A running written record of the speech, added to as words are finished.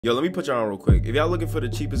Yo, let me put y'all on real quick. If y'all looking for the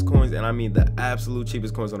cheapest coins, and I mean the absolute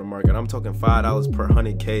cheapest coins on the market, I'm talking $5 per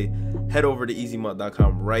 100K, head over to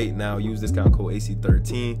ezmut.com right now. Use discount code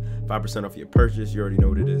AC13, 5% off your purchase. You already know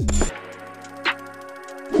what it is.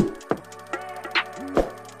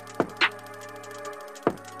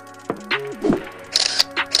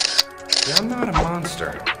 Yeah, I'm not a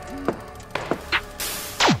monster.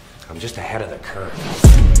 I'm just ahead of the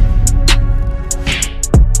curve.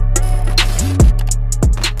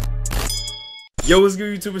 Yo, what's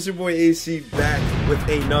good, YouTube? It's your boy AC back with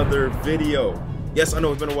another video. Yes, I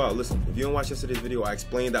know it's been a while. Listen, if you didn't watch yesterday's video, I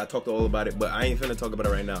explained that, I talked all about it, but I ain't finna talk about it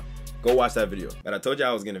right now. Go watch that video. And I told you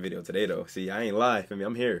I was getting a video today though. See, I ain't lying. I mean,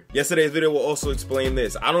 I'm here. Yesterday's video will also explain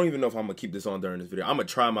this. I don't even know if I'm gonna keep this on during this video. I'm gonna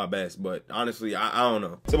try my best, but honestly, I don't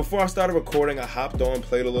know. So before I started recording, I hopped on,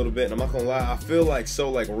 played a little bit, and I'm not gonna lie, I feel like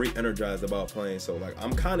so re-energized about playing. So like,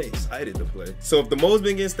 I'm kind of excited to play. So if the mode's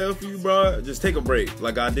been getting stale for you, bro, just take a break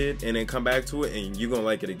like I did, and then come back to it, and you're gonna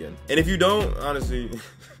like it again. And if you don't, honestly,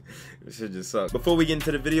 this shit just sucks. Before we get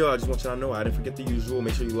into the video, I just want y'all to know I didn't forget the usual.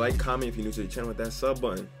 Make sure you like, comment if you're new to the channel with that sub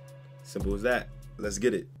button. Simple as that. Let's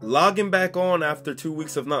get it. Logging back on after 2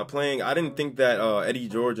 weeks of not playing, I didn't think that Eddie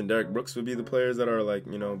George and Derek Brooks would be the players that are like,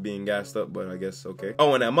 you know, being gassed up, but I guess okay.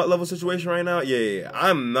 Oh, and that MUT level situation right now, yeah.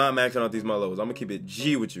 I'm not maxing out these MUT levels. I'm gonna keep it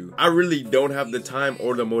G with you. I really don't have the time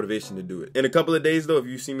or the motivation to do it. In a couple of days though, if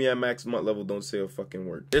you see me at max MUT level, don't say a fucking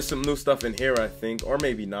word. There's some new stuff in here, I think, or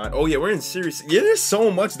maybe not. Oh yeah, we're in series. Yeah, there's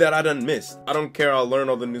so much that I done missed. I don't care. I'll learn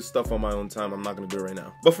all the new stuff on my own time. I'm not gonna do it right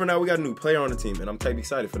now. But for now, we got a new player on the team, and I'm type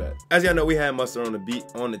excited for that. As y'all know, we had Mustard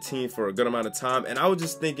on the team for a good amount of time, and I was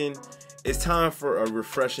just thinking it's time for a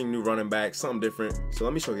refreshing new running back, something different. So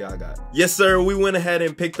let me show y'all I got. Yes sir, we went ahead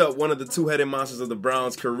and picked up one of the two-headed monsters of the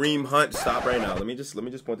Browns, Kareem Hunt. Stop right now. Let me just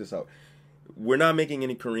point this out. We're not making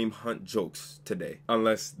any Kareem Hunt jokes today,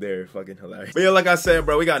 unless they're fucking hilarious. But yeah, like I said,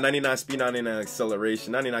 bro, we got 99 speed, 99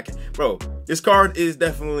 acceleration, 99. Bro, this card is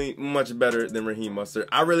definitely much better than Raheem Mustard.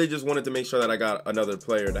 I really just wanted to make sure that I got another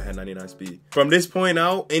player that had 99 speed. From this point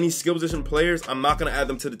out, any skill position players, I'm not gonna add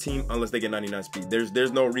them to the team unless they get 99 speed.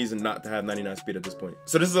 There's no reason not to have 99 speed at this point.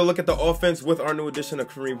 So this is a look at the offense with our new addition of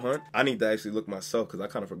Kareem Hunt. I need to actually look myself because I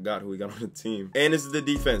kind of forgot who we got on the team. And this is the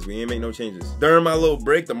defense. We ain't make no changes. During my little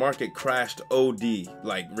break, the market crashed OD,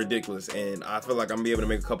 like ridiculous, and I feel like I'm gonna be able to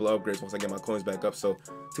make a couple of upgrades once I get my coins back up, so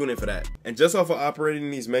tune in for that. And just off of operating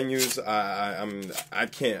these menus, I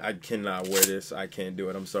cannot wear this. I can't do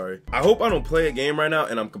it. I'm sorry. I hope I don't play a game right now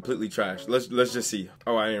and I'm completely trashed. Let's just see.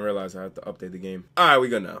 Oh, I didn't realize I have to update the game. All right, we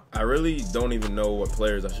good now. I really don't even know what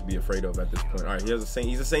players I should be afraid of at this point. All right, he's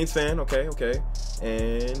a Saints fan. Okay.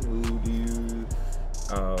 And who do you?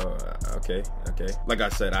 Okay. Like I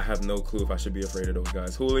said, I have no clue if I should be afraid of those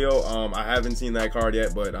guys. Julio, I haven't seen that card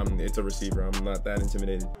yet, but it's a receiver. I'm not that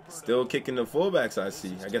intimidated. Still kicking the fullbacks, I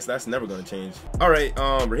see. I guess that's never gonna change. All right,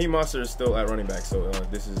 Raheem Mustard is still at running back, so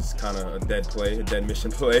this is kind of a dead play, a dead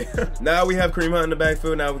mission play. Now we have Kareem Hunt in the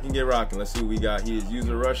backfield. Now we can get rocking. Let's see what we got. He is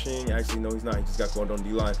user rushing. Actually, no, he's not. He just got going on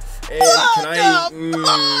D-line.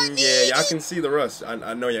 And yeah, y'all can see the rust.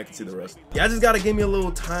 I know y'all can see the rust. Y'all just gotta give me a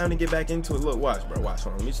little time to get back into it. Look, watch, bro, watch.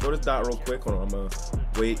 Hold on, let me just throw this dot real quick. Hold on, I'm gonna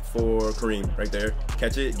wait for Kareem right there.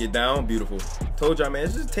 Catch it, get down, beautiful. Told y'all, man,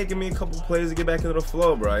 it's just taking me a couple plays to get back into the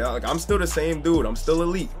flow, bro. Like, I'm still the same dude. I'm still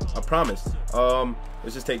elite. I promise.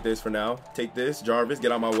 Let's just take this for now. Take this, Jarvis,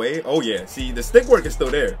 get out my way. Oh yeah, see, the stick work is still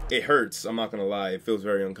there. It hurts, I'm not gonna lie. It feels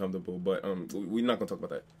very uncomfortable, but we're not gonna talk about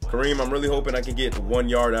that. Kareem, I'm really hoping I can get 1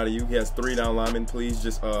 yard out of you. He has 3 down linemen. Please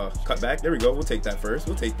just cut back. There we go. We'll take that first.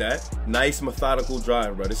 We'll take that. Nice methodical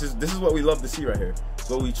drive, bro. This is what we love to see right here. It's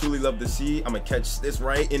what we truly love to see. I'm gonna catch this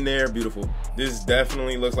right in there. Beautiful. This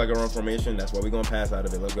definitely looks like a run formation. That's why we're gonna pass out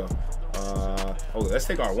of it. Let's go. Oh, let's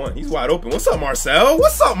take our one. He's wide open. What's up, Marcel?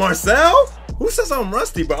 What's up, Marcel? Who says I'm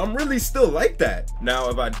rusty, but I'm really still like that. Now,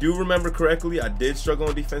 if I do remember correctly, I did struggle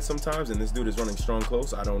on defense sometimes, and this dude is running strong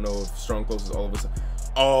close. I don't know if strong close is all of us.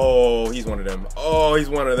 Oh, he's one of them. Oh, he's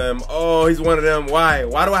one of them. Oh, he's one of them. Why?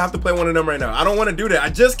 Why do I have to play one of them right now? I don't want to do that. I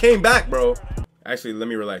just came back, bro. Actually, let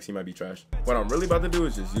me relax. He might be trash. What I'm really about to do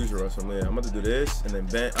is just use your rush. I'm about to do this and then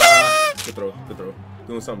bend. Good throw. Good throw.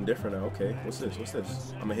 Doing something different now. Okay. What's this? What's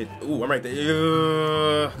this? I'm gonna hit. Ooh, I'm right there.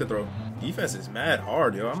 Good throw. Defense is mad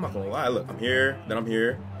hard, yo. I'm not gonna lie. Look, I'm here. Then I'm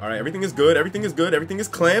here. All right. Everything is good. Everything is good. Everything is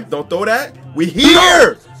clamped. Don't throw that. We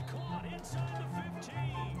here.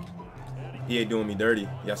 He ain't doing me dirty.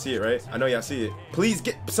 Y'all see it, right? I know y'all see it. Please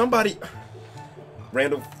get somebody.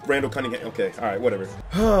 Randall Cunningham. Okay, all right, whatever.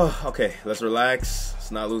 Okay, let's relax. Let's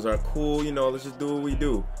not lose our cool. You know, let's just do what we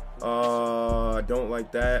do. I don't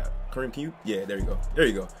like that. Kareem, can you? Yeah, there you go. There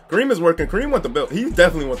you go. Kareem is working. Kareem want the ball. He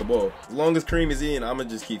definitely want the ball. As long as Kareem is in, I'm going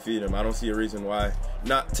to just keep feeding him. I don't see a reason why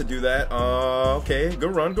not to do that. Okay,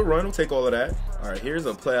 good run, good run. We'll take all of that. All right, here's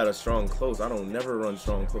a play out of strong close. I don't never run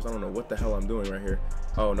strong close. I don't know what the hell I'm doing right here.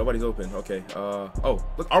 Oh, nobody's open. Okay. Oh,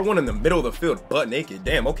 look, R1 in the middle of the field, butt naked.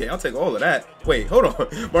 Damn, okay, I'll take all of that. Wait, hold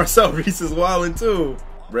on. Marcel Reese is wilding too.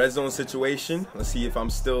 Red zone situation. Let's see if I'm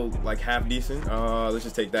still like half decent. Let's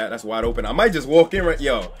just take that. That's wide open. I might just walk in right.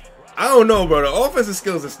 Yo, I don't know, bro. The offensive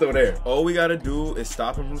skills are still there. All we gotta do is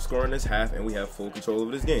stop him from scoring this half, and we have full control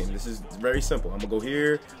over this game. This is very simple. I'm gonna go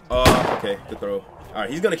here. Okay, good throw. All right,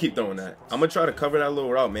 he's gonna keep throwing that. I'm gonna try to cover that little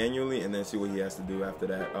route manually, and then see what he has to do after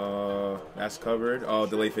that. That's covered. Oh,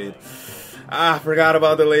 delay fade. I forgot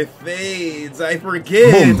about delay fades. I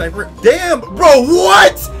forget. Damn, bro.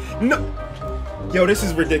 What? No. Yo, this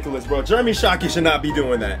is ridiculous, bro. Jeremy Shockey should not be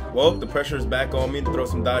doing that. Well, the pressure is back on me to throw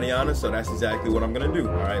some Dadiana, so that's exactly what I'm gonna do.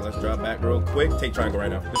 All right, let's drop back real quick. Take triangle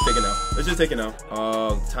right now. Let's take it now. Let's just take it now.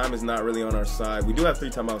 Time is not really on our side. We do have 3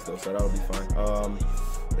 timeouts though, so that'll be fine.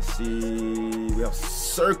 Let's see. We have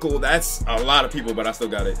circle. That's a lot of people, but I still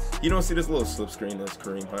got it. You don't see this little slip screen that's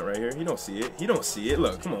Kareem Hunt right here. You don't see it. You don't see it.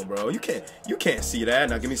 Look, come on, bro. You can't see that.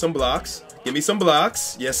 Now give me some blocks. Give me some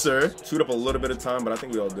blocks. Yes, sir. Shoot up a little bit of time, but I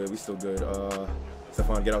think we all good. We still good.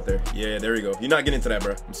 Stephon, get out there. Yeah, there we go. You're not getting into that,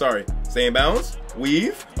 bro. I'm sorry. Stay in bounds.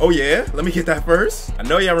 Weave. Oh, yeah. Let me get that first. I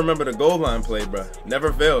know y'all remember the goal line play, bro.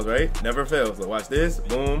 Never fails, right? Never fails. So watch this.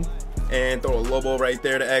 Boom. And throw a low ball right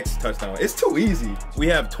there to X. Touchdown. It's too easy. We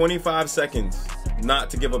have 25 seconds not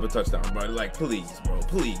to give up a touchdown, bro. Like, please, bro.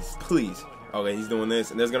 Please, please. Okay, he's doing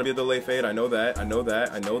this. And there's going to be a delay fade. I know that. I know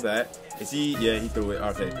that. I know that. Is he? Yeah, he threw it.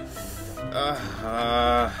 Okay.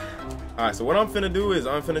 Alright, so what I'm finna do is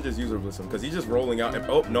I'm finna just user blitz him because he's just rolling out. And,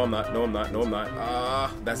 oh, no, I'm not. No, I'm not. No, I'm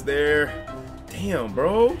not. That's there. Damn,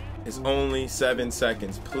 bro. It's only 7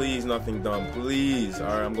 seconds. Please, nothing dumb. Please. All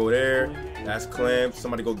right, I'm go there. That's clamped.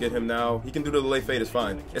 Somebody go get him now. He can do the delay fade. It's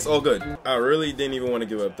fine. It's all good. I really didn't even want to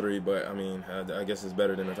give up 3, but I mean, I guess it's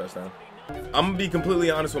better than a touchdown. I'm gonna be completely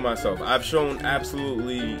honest with myself. I've shown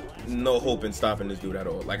absolutely no hope in stopping this dude at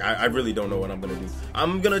all. Like, I really don't know what I'm gonna do.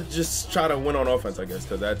 I'm gonna just try to win on offense, I guess,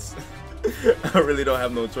 because that's I really don't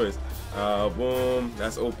have no choice. Boom.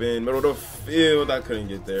 That's open. Middle of the field. I couldn't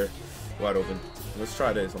get there. Wide open. Let's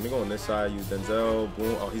try this. Let me go on this side. Use Denzel.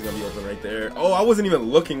 Boom. Oh, he's gonna be open right there. Oh, I wasn't even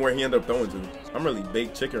looking where he ended up throwing to. I'm really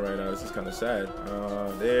baked chicken right now. This is kind of sad.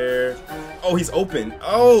 There. Oh, he's open.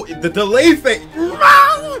 Oh, the delay fade.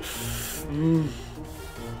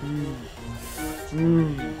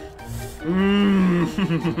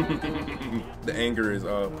 The anger is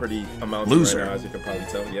pretty amounting right now, as you can probably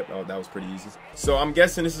tell. Yep, oh, that was pretty easy. So I'm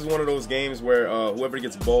guessing this is one of those games where whoever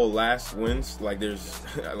gets ball last wins. Like there's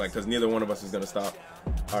like, because neither one of us is gonna stop.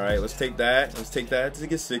 All right, let's take that. Let's take that to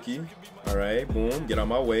get sicky. All right, boom, get out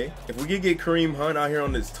my way. If we could get Kareem Hunt out here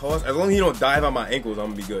on this toss, as long as he don't dive on my ankles,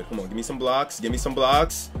 I'm gonna be good. Come on, give me some blocks. Give me some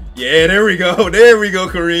blocks. Yeah, there we go. There we go,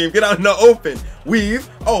 Kareem. Get out in the open. Weave.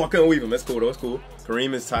 Oh, I couldn't weave him. That's cool. That's cool.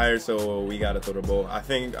 Kareem is tired, so we gotta throw the ball. I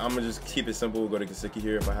think I'm gonna just keep it simple. Go to Gesicki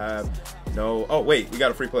here if I have. No. Oh wait, we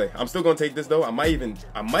got a free play. I'm still gonna take this though. I might even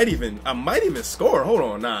score. Hold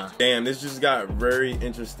on, nah. Damn, this just got very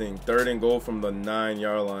interesting. 3rd and goal from the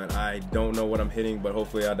 9-yard line. I don't know what I'm hitting, but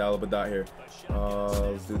hopefully I dial up a dot here.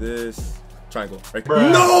 Let's do this. Triangle. Right.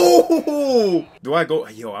 No! Do I go?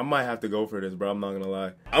 Yo, I might have to go for this, bro. I'm not gonna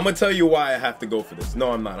lie. I'm gonna tell you why I have to go for this.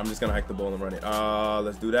 No, I'm not. I'm just gonna hike the ball and run it.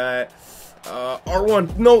 Let's do that.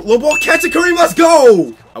 R1, no, low ball, catch it, Kareem, let's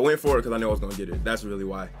go! I went for it because I knew I was going to get it. That's really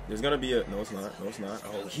why. There's going to be a, no, it's not, no, it's not.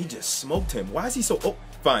 Oh, he just smoked him. Why is he so, oh,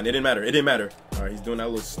 fine, it didn't matter, it didn't matter. All right, he's doing that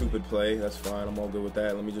little stupid play. That's fine, I'm all good with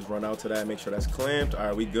that. Let me just run out to that, make sure that's clamped. All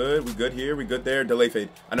right, we good here, we good there. Delay fade.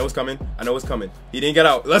 I know it's coming, I know it's coming. He didn't get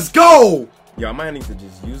out, let's go! Yo, I might need to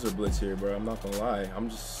just use a blitz here, bro. I'm not going to lie. I'm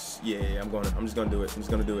just, yeah, I'm just going to do it. I'm just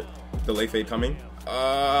going to do it. Delay fade coming.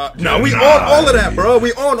 No, we on all of that, bro.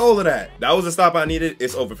 We on all of that. That was the stop I needed.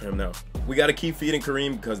 It's over for him now. We got to keep feeding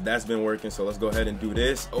Kareem because that's been working. So let's go ahead and do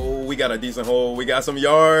this. Oh, we got a decent hole. We got some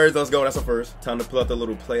yards. Let's go. That's a first. Time to pull out the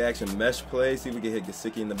little play action mesh play. See if we can hit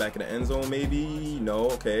Gesicki in the back of the end zone, maybe.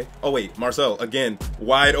 No, okay. Oh, wait. Marcel, again,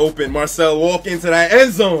 wide open. Marcel, walk into that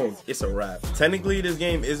end zone. It's a wrap. Technically, this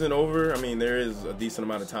game isn't over. I mean, there is a decent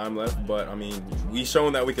amount of time left, but I mean, we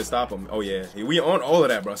shown that we could stop him. Oh, yeah. We on all of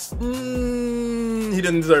that, bro. He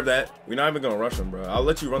didn't deserve that. We're not even gonna rush him, bro. I'll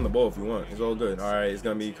let you run the ball if you want. It's all good. All right, it's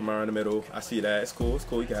gonna be Kamara in the middle. I see that. It's cool. It's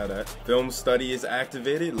cool. You can have that. Film study is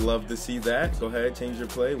activated. Love to see that. Go ahead, change your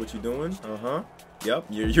play. What you doing? Yep.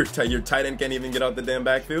 Your tight end can't even get out the damn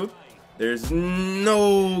backfield. There's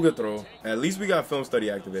no good throw. At least we got film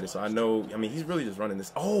study activated, so I know. I mean, he's really just running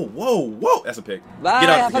this. Oh, whoa. That's a pick. Bye, Get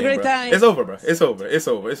out have the a game, great bro. time. It's over, bro. It's over.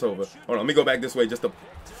 Hold on, let me go back this way just to...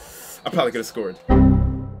 I probably could have scored.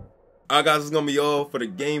 Alright guys, it's gonna be all for the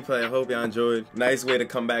gameplay. I hope y'all enjoyed. Nice way to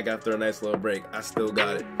come back after a nice little break. I still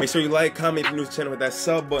got it. Make sure you like, comment if you're new to the channel with that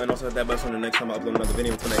sub button. Also hit that button on the next time I upload another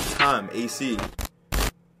video. Until next time, AC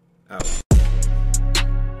out.